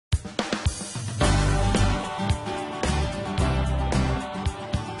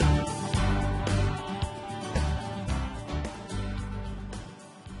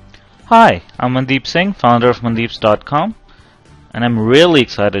Hi, I'm Mandeep Singh, founder of mandeeps.com, and I'm really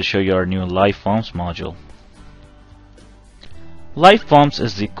excited to show you our new Live Forms module. Live Forms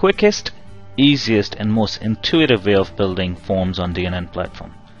is the quickest, easiest, and most intuitive way of building forms on DNN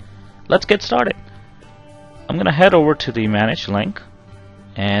Platform. Let's get started. I'm going to head over to the Manage link,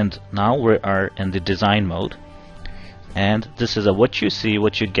 and now we are in the Design mode, and this is a what you see,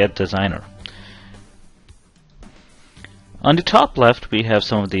 what you get designer. On the top left, we have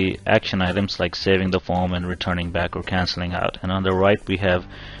some of the action items like saving the form and returning back or canceling out. And on the right, we have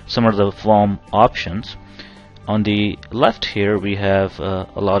some of the form options. On the left here, we have a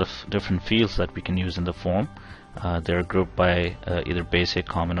lot of different fields that we can use in the form. They're grouped by either basic,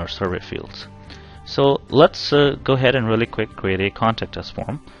 common, or survey fields. So let's go ahead and really quick create a contact us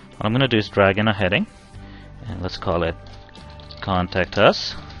form. What I'm going to do is drag in a heading, and let's call it Contact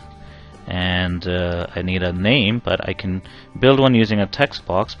Us. And I need a name, but I can build one using a text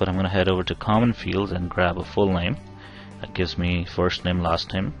box, but I'm going to head over to common fields and grab a full name. That gives me first name,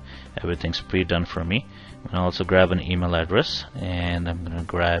 last name. Everything's pre-done for me. I'm going to also grab an email address, and I'm going to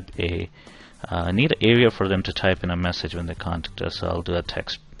grab I need an area for them to type in a message when they contact us, so I'll do a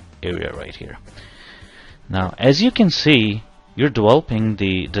text area right here. Now, as you can see, you're designing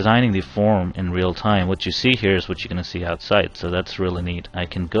the form in real time. What you see here is what you're going to see outside, so that's really neat. I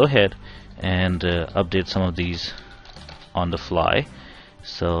can go ahead and update some of these on the fly.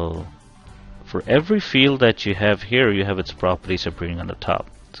 So for every field that you have here, you have its properties appearing on the top.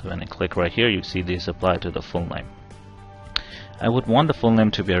 So when I click right here, you see these apply to the full name. I would want the full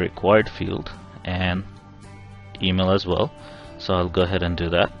name to be a required field and email as well, so I'll go ahead and do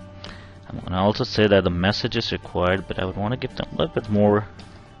that. I'm going to also say that the message is required, but I would want to give them a little bit more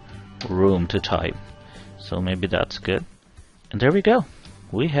room to type. So maybe that's good. And there we go.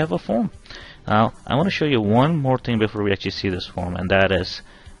 We have a form. Now, I want to show you one more thing before we actually see this form, and that is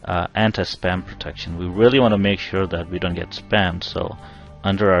anti-spam protection. We really want to make sure that we don't get spammed. So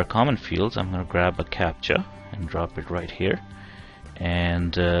under our common fields, I'm going to grab a CAPTCHA and drop it right here.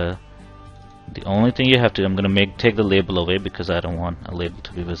 And the only thing you have to, I'm going to take the label away because I don't want a label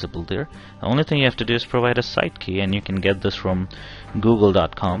to be visible there. The only thing you have to do is provide a site key, and you can get this from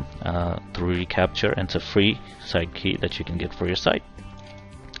google.com through reCAPTCHA, and it's a free site key that you can get for your site.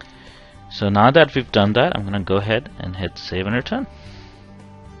 So now that we've done that, I'm going to go ahead and hit save and return.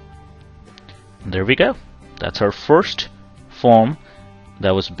 And there we go. That's our first form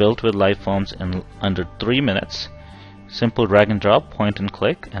that was built with Live Forms in under 3 minutes. Simple drag and drop, point and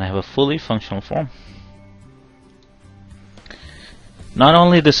click, and I have a fully functional form. Not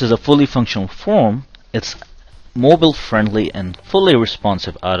only this is a fully functional form, it's mobile friendly and fully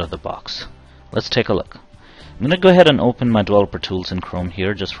responsive out of the box. Let's take a look. I'm going to go ahead and open my developer tools in Chrome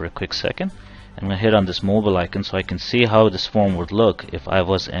here just for a quick second. I'm going to hit on this mobile icon so I can see how this form would look if I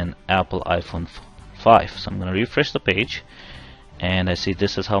was in Apple iPhone 5. So I'm going to refresh the page, and I see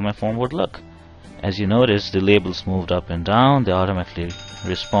this is how my form would look. As you notice, the labels moved up and down, they're automatically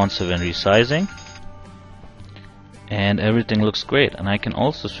responsive and resizing, and everything looks great. And I can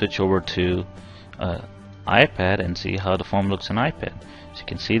also switch over to iPad and see how the form looks on iPad. So you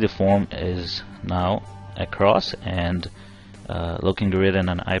can see the form is now across and looking great on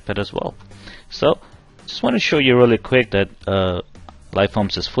an iPad as well. So just want to show you really quick that Live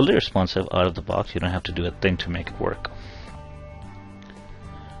Forms is fully responsive out of the box. You don't have to do a thing to make it work.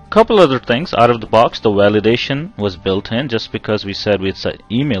 Couple other things out of the box. The validation was built in. Just because we said it's an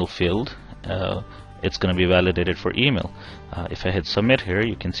email field, it's going to be validated for email. If I hit submit here,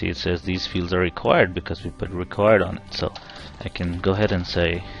 you can see it says these fields are required because we put required on it. So I can go ahead and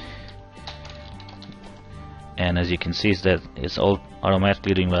say, and as you can see, is that it's all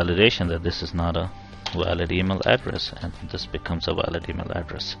automatically doing validation that this is not a valid email address, and this becomes a valid email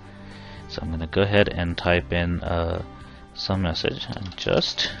address. So I'm going to go ahead and type in some message. I'm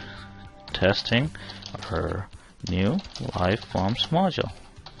just testing our new Live Forms module.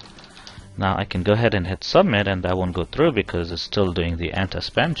 Now I can go ahead and hit submit, and that won't go through because it's still doing the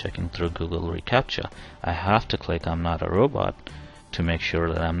anti-spam checking through Google reCAPTCHA. I have to click I'm not a robot to make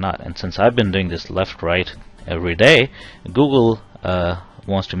sure that I'm not. And since I've been doing this left right every day, Google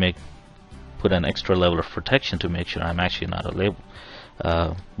wants to put an extra level of protection to make sure I'm actually not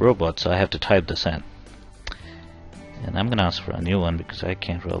a robot, so I have to type this in. And I'm going to ask for a new one because I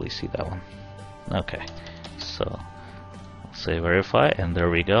can't really see that one. Okay, so I'll say verify, and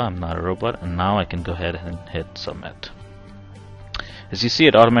there we go. I'm not a robot, and now I can go ahead and hit submit. As you see,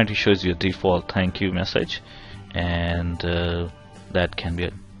 it automatically shows you a default thank you message, and that can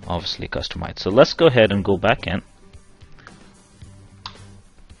be obviously customized. So let's go ahead and go back in,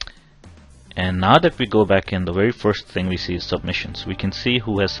 And now that we go back in, the very first thing we see is submissions. We can see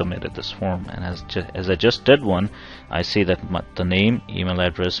who has submitted this form, and as I just did one, I see that the name, email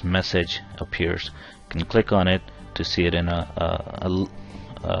address, message appears. You can click on it to see it in a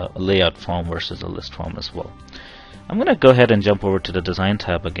layout form versus a list form as well. I'm going to go ahead and jump over to the design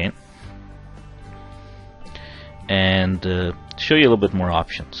tab again and show you a little bit more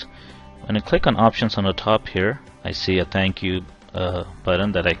options. When I click on options on the top here, I see a thank you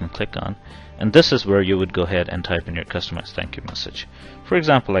button that I can click on, and this is where you would go ahead and type in your customized thank you message. For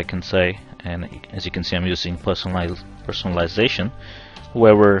example, I can say, and as you can see I'm using personalization,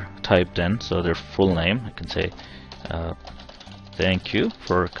 whoever typed in, so their full name, I can say thank you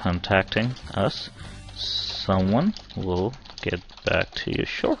for contacting us, someone will get back to you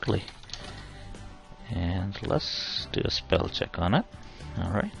shortly. And let's do a spell check on it.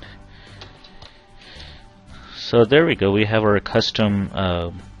 Alright, so there we go, we have our custom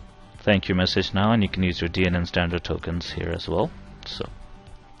thank you message now, and you can use your DNN standard tokens here as well. So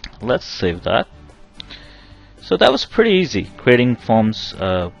let's save that. So that was pretty easy. Creating forms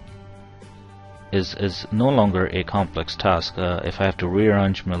is no longer a complex task. If I have to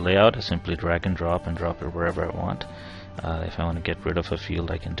rearrange my layout, I simply drag and drop it wherever I want. If I want to get rid of a field,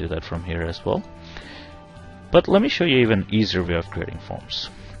 I can do that from here as well. But let me show you even easier way of creating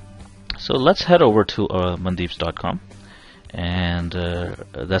forms. So let's head over to mandeeps.com, and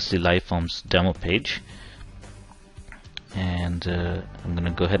that's the live forms demo page. And I'm going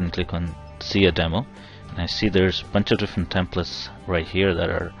to go ahead and click on see a demo, and I see there's a bunch of different templates right here that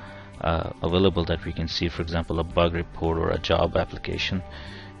are available that we can see. For example, a bug report or a job application.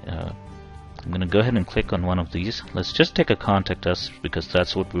 I'm going to go ahead and click on one of these. Let's just take a contact us because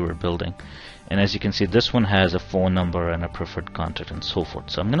that's what we were building. And as you can see, this one has a phone number and a preferred contact and so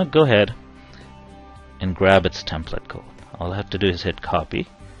forth. So I'm going to go ahead and grab its template code. All I have to do is hit copy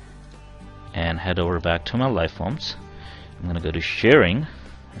and head over back to my live forms. I'm going to go to sharing,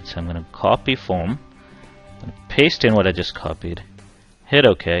 and so I'm going to copy form, and paste in what I just copied, hit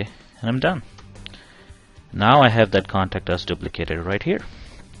OK, and I'm done. Now I have that contact us duplicated right here.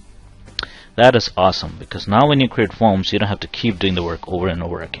 That is awesome, because now when you create forms, you don't have to keep doing the work over and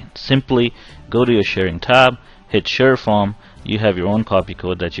over again. Simply go to your sharing tab, hit share form, you have your own copy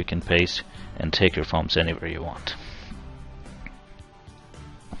code that you can paste and take your forms anywhere you want.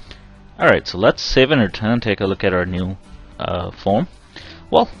 Alright, so let's save and return and take a look at our new form.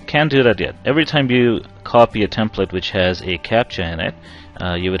 Well, can't do that yet. Every time you copy a template which has a CAPTCHA in it,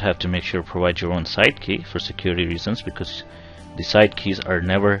 you would have to make sure to provide your own side key for security reasons, because the side keys are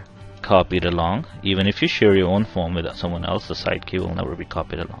never copied along. Even if you share your own form with someone else, the side key will never be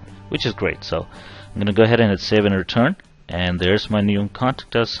copied along, which is great. So I'm going to go ahead and hit save and return, and there's my new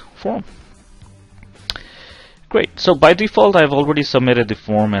contact us form. Great. So by default, I've already submitted the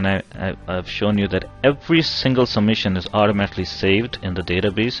form, and I've shown you that every single submission is automatically saved in the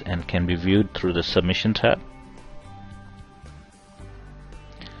database and can be viewed through the submission tab.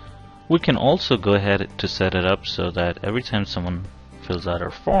 We can also go ahead to set it up so that every time someone fills out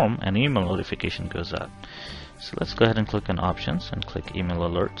our form, an email notification goes out. So let's go ahead and click on options and click email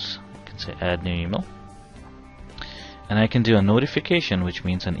alerts. I can say add new email, and I can do a notification, which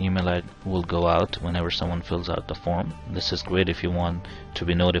means an email will go out whenever someone fills out the form. This is great if you want to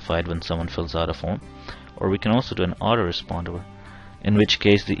be notified when someone fills out a form. Or we can also do an autoresponder, in which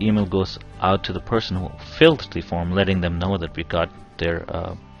case the email goes out to the person who filled the form, letting them know that we got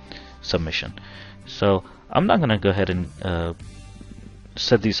their submission. So I'm not going to go ahead and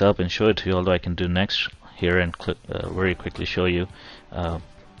set these up and show it to you, although I can do next here and very quickly show you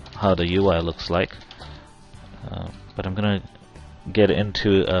how the UI looks like. But I'm going to get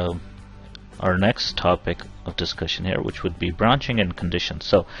into our next topic of discussion here, which would be branching and conditions.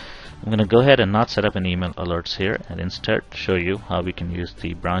 So I'm going to go ahead and not set up an email alerts here, and instead show you how we can use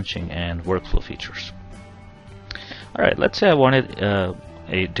the branching and workflow features. Alright, let's say I wanted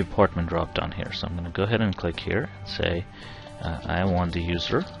a department drop down here. So I'm going to go ahead and click here and say I want the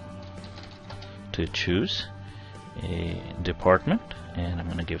user to choose a department, and I'm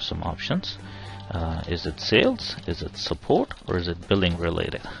going to give some options. Is it sales, is it support, or is it billing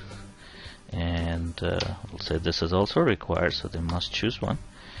related? And we'll say this is also required, so they must choose one.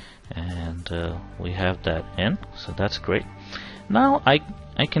 And we have that in, so that's great. Now I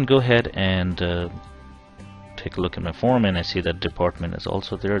can go ahead and take a look at my form, and I see that department is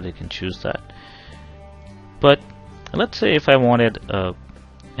also there. They can choose that. But let's say if I wanted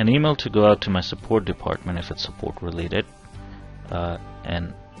an email to go out to my support department if it's support related,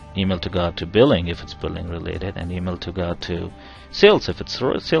 and email to go out to billing if it's billing related, and email to go out to sales if it's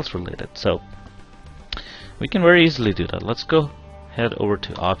sales related. So we can very easily do that. Let's go head over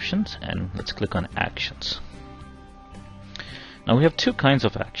to options and let's click on actions. Now we have two kinds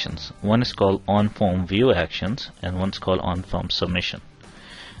of actions. One is called on form view actions and one's called on form submission.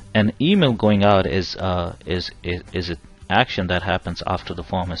 An email going out is an action that happens after the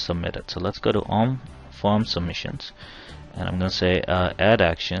form is submitted. So let's go to on form submissions and I'm going to say add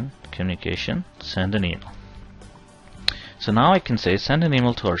action, communication, send an email. So now I can say send an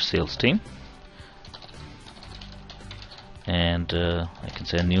email to our sales team, and I can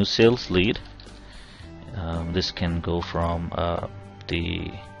say a new sales lead. This can go from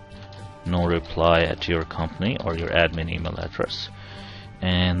the no reply at your company or your admin email address,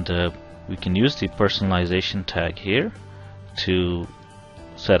 and we can use the personalization tag here to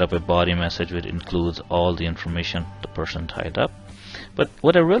set up a body message which includes all the information the person typed up. But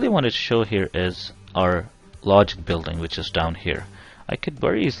what I really wanted to show here is our logic building, which is down here. I could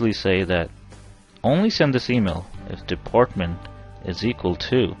very easily say that only send this email if department is equal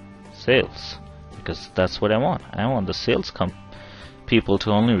to sales, because that's what I want. I want the sales people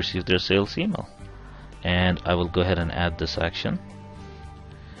to only receive their sales email. And I will go ahead and add this action.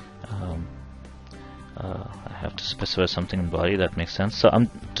 I have to specify something in body that makes sense. So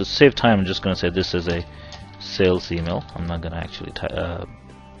to save time, I'm just going to say this is a sales email. I'm not going to actually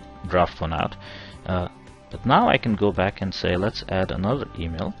draft one out. But now I can go back and say let's add another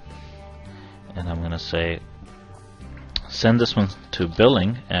email, and I'm going to say send this one to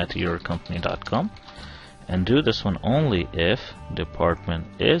billing@yourcompany.com and do this one only if department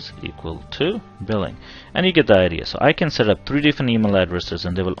is equal to billing. And you get the idea. So I can set up 3 different email addresses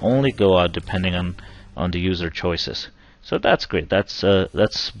and they will only go out depending on the user choices. So that's great.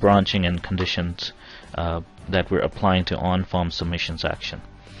 That's branching and conditions that we're applying to on form submissions action.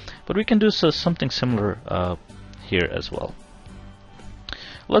 But we can do something similar here as well.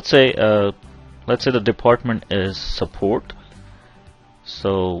 Let's say the department is support.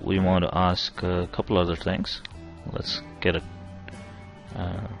 So we want to ask a couple other things. Let's get a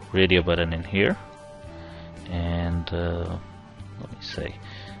radio button in here, and let me say,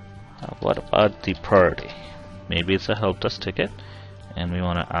 what about the priority? Maybe it's a help desk ticket, and we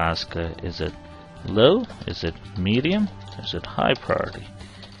want to ask, is it low, is it medium, is it high priority?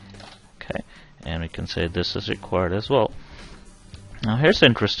 Okay, and we can say this is required as well. Now here's the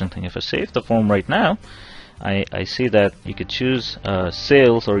interesting thing. If I save the form right now, I see that you could choose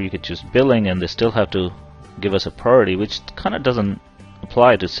sales or you could choose billing, and they still have to give us a priority, which kind of doesn't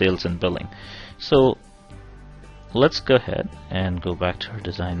apply to sales and billing. So let's go ahead and go back to our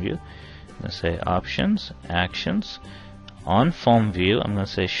design view. I'm going to say options, actions, on form view. I'm going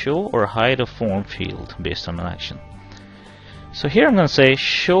to say show or hide a form field based on an action. So here I'm going to say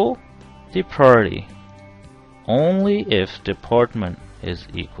show the priority only if department is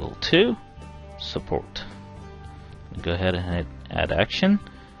equal to support. Go ahead and hit add action,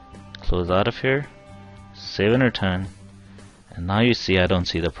 close out of here, save and return, and now you see I don't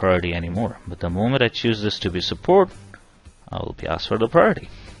see the priority anymore. But the moment I choose this to be support, I will be asked for the priority.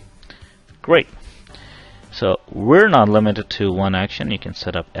 Great. So we're not limited to one action. You can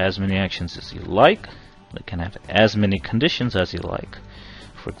set up as many actions as you like. You can have as many conditions as you like.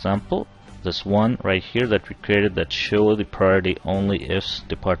 For example, this one right here that we created that show the priority only if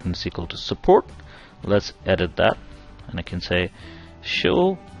department is equal to support. Let's edit that, and I can say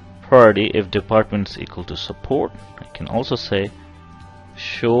show priority if department is equal to support. I can also say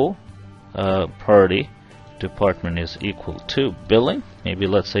show priority department is equal to billing. Maybe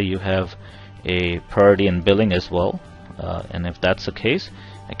let's say you have a priority in billing as well, and if that's the case,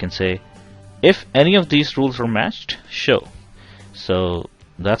 I can say if any of these rules are matched, show. So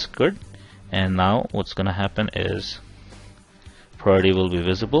that's good. And now what's going to happen is priority will be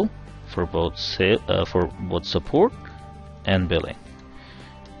visible for both support and billing.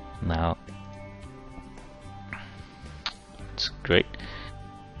 Now it's great.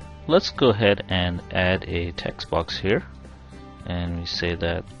 Let's go ahead and add a text box here, and we say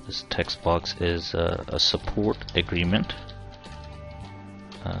that this text box is a support agreement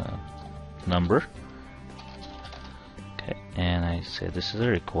number. Okay, and I say this is a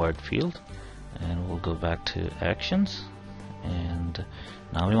required field, and we'll go back to actions, and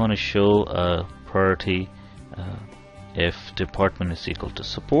now we want to show a priority if department is equal to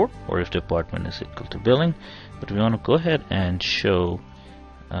support or if department is equal to billing, but we want to go ahead and show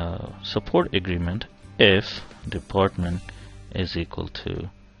support agreement if department is equal to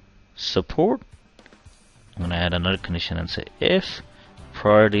support. I'm going to add another condition and say if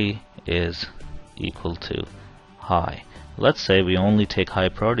priority is equal to high. Let's say we only take high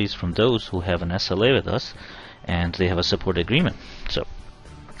priorities from those who have an SLA with us and they have a support agreement. So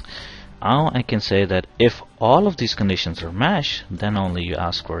Now I can say that if all of these conditions are matched, then only you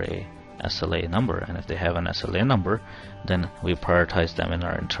ask for a SLA number, and if they have an SLA number, then we prioritize them in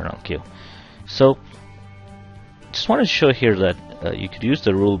our internal queue. So just want to show here that you could use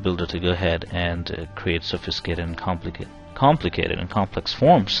the rule builder to go ahead and create sophisticated and complicated and complex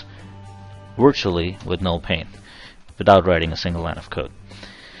forms virtually with no pain, without writing a single line of code.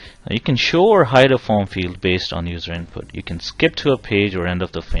 Now, you can show or hide a form field based on user input. You can skip to a page or end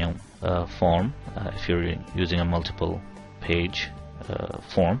of the form if you're using a multiple page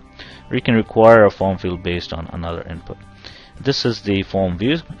form, or you can require a form field based on another input. This is the form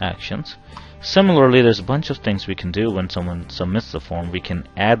view actions. Similarly, there's a bunch of things we can do when someone submits the form. We can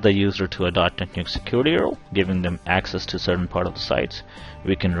add the user to a .NET Nuke security role, giving them access to certain part of the sites.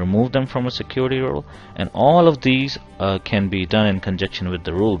 We can remove them from a security role, and all of these can be done in conjunction with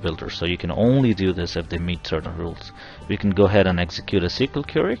the rule builder. So you can only do this if they meet certain rules. We can go ahead and execute a SQL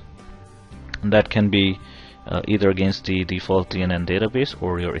query, and that can be either against the default DNN database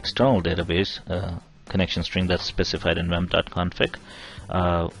or your external database connection string that's specified in mem.config.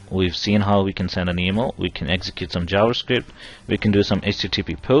 We've seen how we can send an email. We can execute some JavaScript. We can do some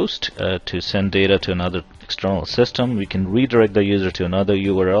HTTP post to send data to another external system. We can redirect the user to another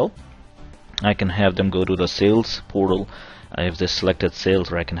URL. I can have them go to the sales portal if they selected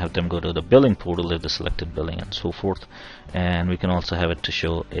sales, or I can have them go to the billing portal if they selected billing, and so forth. And we can also have it to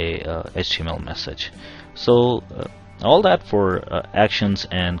show a HTML message. So all that for actions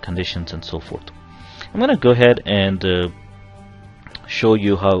and conditions and so forth. I'm going to go ahead and show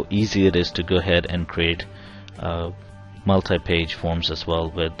you how easy it is to go ahead and create multi-page forms as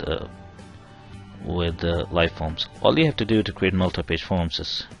well with live forms. All you have to do to create multi-page forms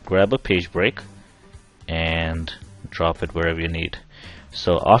is grab a page break and drop it wherever you need.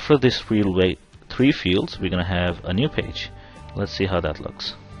 So after this three fields, we're going to have a new page. Let's see how that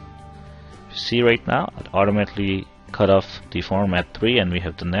looks. You see right now, it automatically cut off the form at 3, and we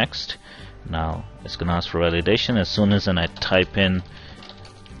have the next. Now it's going to ask for validation. As soon as I type in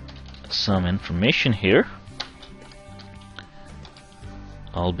some information here,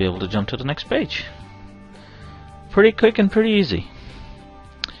 I'll be able to jump to the next page. Pretty quick and pretty easy.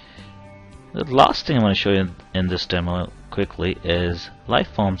 The last thing I want to show you in this demo quickly is live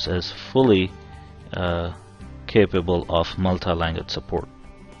forms is fully capable of multi-language support.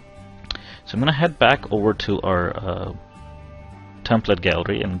 So I'm going to head back over to our template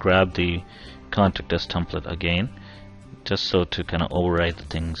gallery and grab the contact us template again, just so to kind of override the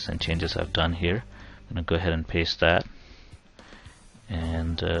things and changes I've done here. I'm going to go ahead and paste that,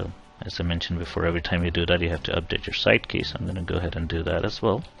 and as I mentioned before, every time you do that you have to update your site key, so I'm going to go ahead and do that as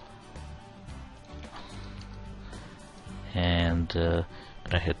well. And I'm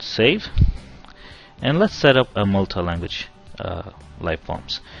going to hit save, and let's set up a multi-language live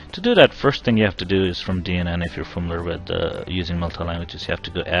forms. To do that, first thing you have to do is from DNN, if you're familiar with using multi-languages, you have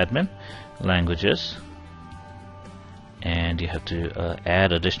to go admin, languages, and you have to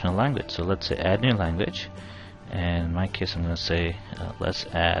add additional language. So let's say add new language, and in my case I'm going to say let's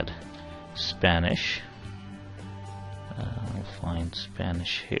add Spanish. I'll find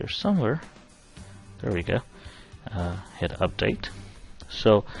Spanish here somewhere. There we go. Hit update.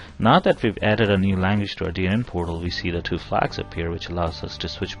 So now that we've added a new language to our DNN portal, we see the 2 flags appear, which allows us to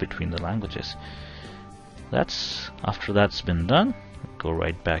switch between the languages. After that's been done, go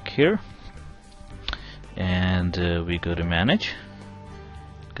right back here, and we go to manage,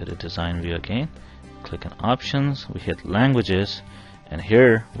 go to design view again, click on options, we hit languages, and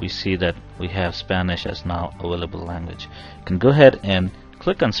here we see that we have Spanish as now available language. You can go ahead and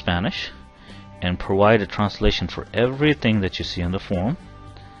click on Spanish and provide a translation for everything that you see on the form,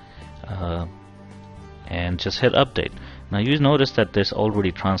 and just hit update. Now you notice that this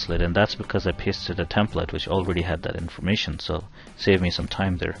already translated, and that's because I pasted a template which already had that information, so save me some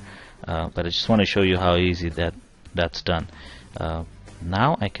time there. But I just want to show you how easy that's done.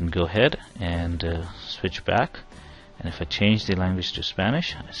 Now I can go ahead and switch back, and if I change the language to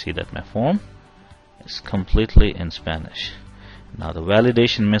Spanish, I see that my form is completely in Spanish. Now the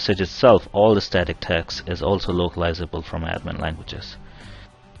validation message itself, all the static text, is also localizable from admin languages.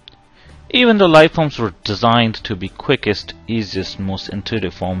 Even though live forms were designed to be quickest, easiest, most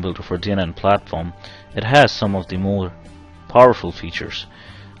intuitive form builder for DNN Platform, it has some of the more powerful features.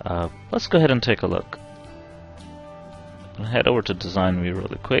 Let's go ahead and take a look. I'll head over to design view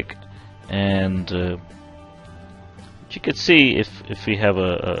really quick, and you can see if we have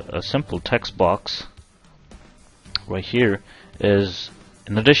a simple text box right here, is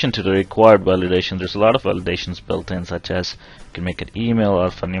in addition to the required validation, there's a lot of validations built in, such as you can make it email,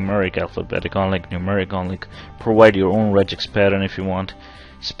 alphanumeric, alphabetic only, numeric only, provide your own regex pattern if you want.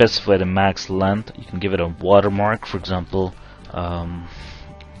 specify the max length. You can give it a watermark, for example,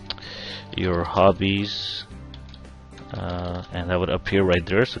 your hobbies, and that would appear right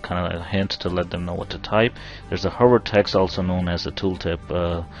there, so kind of a hint to let them know what to type. There's a hover text, also known as a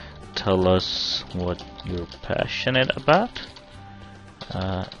tooltip. Tell us what you're passionate about,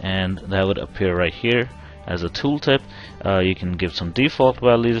 and that would appear right here as a tooltip. You can give some default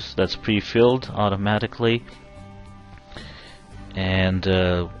values that's pre-filled automatically, and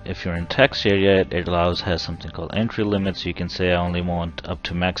if you're in text area, it has something called entry limits. You can say I only want up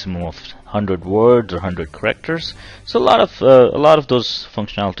to maximum of 100 words or 100 characters. So a lot of those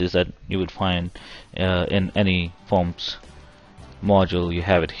functionalities that you would find in any forms module, you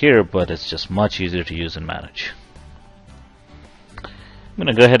have it here, but it's just much easier to use and manage. I'm going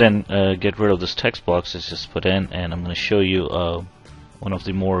to go ahead and get rid of this text box it's just put in, and I'm going to show you one of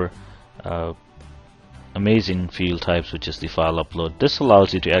the more amazing field types, which is the file upload. This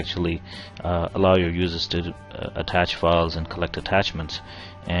allows you to actually allow your users to attach files and collect attachments,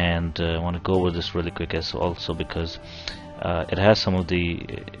 and I want to go over this really quick as also because it has some of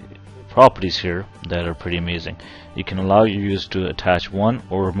the properties here that are pretty amazing. You can allow your user to attach one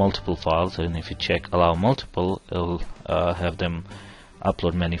or multiple files, and if you check allow multiple, it'll have them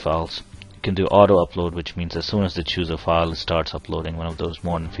upload many files. You can do auto upload, which means as soon as they choose a file, it starts uploading. One of those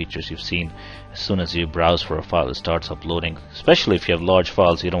modern features you've seen. As soon as you browse for a file, it starts uploading. Especially if you have large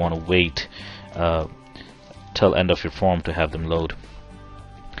files, you don't want to wait till end of your form to have them load.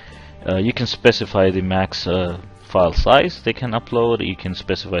 You can specify the max file size they can upload. You can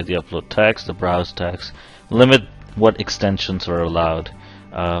specify the upload text, the browse text, limit what extensions are allowed.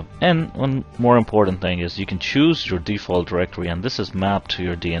 And one more important thing is you can choose your default directory, and this is mapped to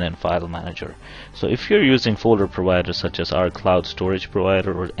your DNN file manager. So if you're using folder providers such as our cloud storage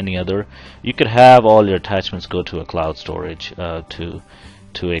provider or any other, you could have all your attachments go to a cloud storage, to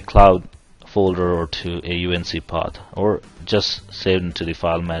a cloud folder or to a UNC path, or just save into the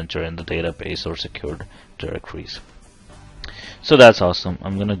file manager in the database or secured directories. So that's awesome.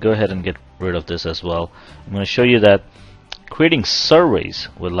 I'm going to go ahead and get rid of this as well. I'm going to show you that creating surveys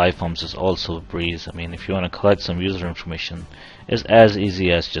with live forms is also a breeze. I mean, if you want to collect some user information, it's as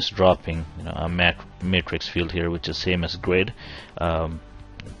easy as just dropping a matrix field here, which is same as grid, and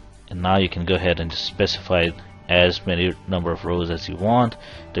now you can go ahead and just specify as many number of rows as you want,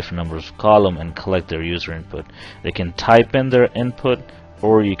 different numbers of column, and collect their user input. They can type in their input,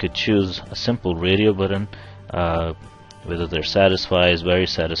 or you could choose a simple radio button, whether they're satisfied, very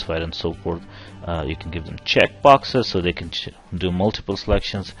satisfied, and so forth. You can give them check boxes so they can do multiple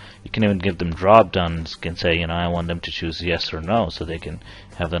selections. You can even give them drop downs. You can say, I want them to choose yes or no, so they can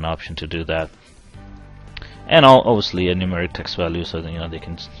have an option to do that. And obviously a numeric text value, so that they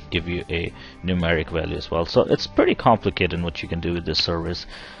can give you a numeric value as well. So it's pretty complicated in what you can do with this service.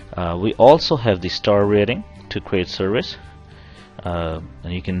 We also have the star rating to create service, and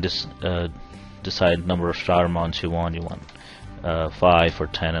you can decide number of star amounts you want. You want 5 or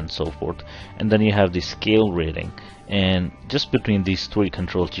 10 and so forth, and then you have the scale rating, and just between these three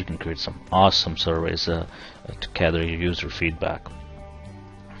controls you can create some awesome surveys to gather your user feedback.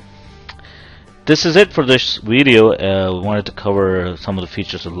 This is it for this video. We wanted to cover some of the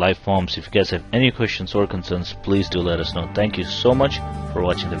features of live forms. If you guys have any questions or concerns, please do let us know. Thank you so much for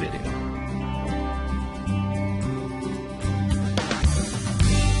watching the video.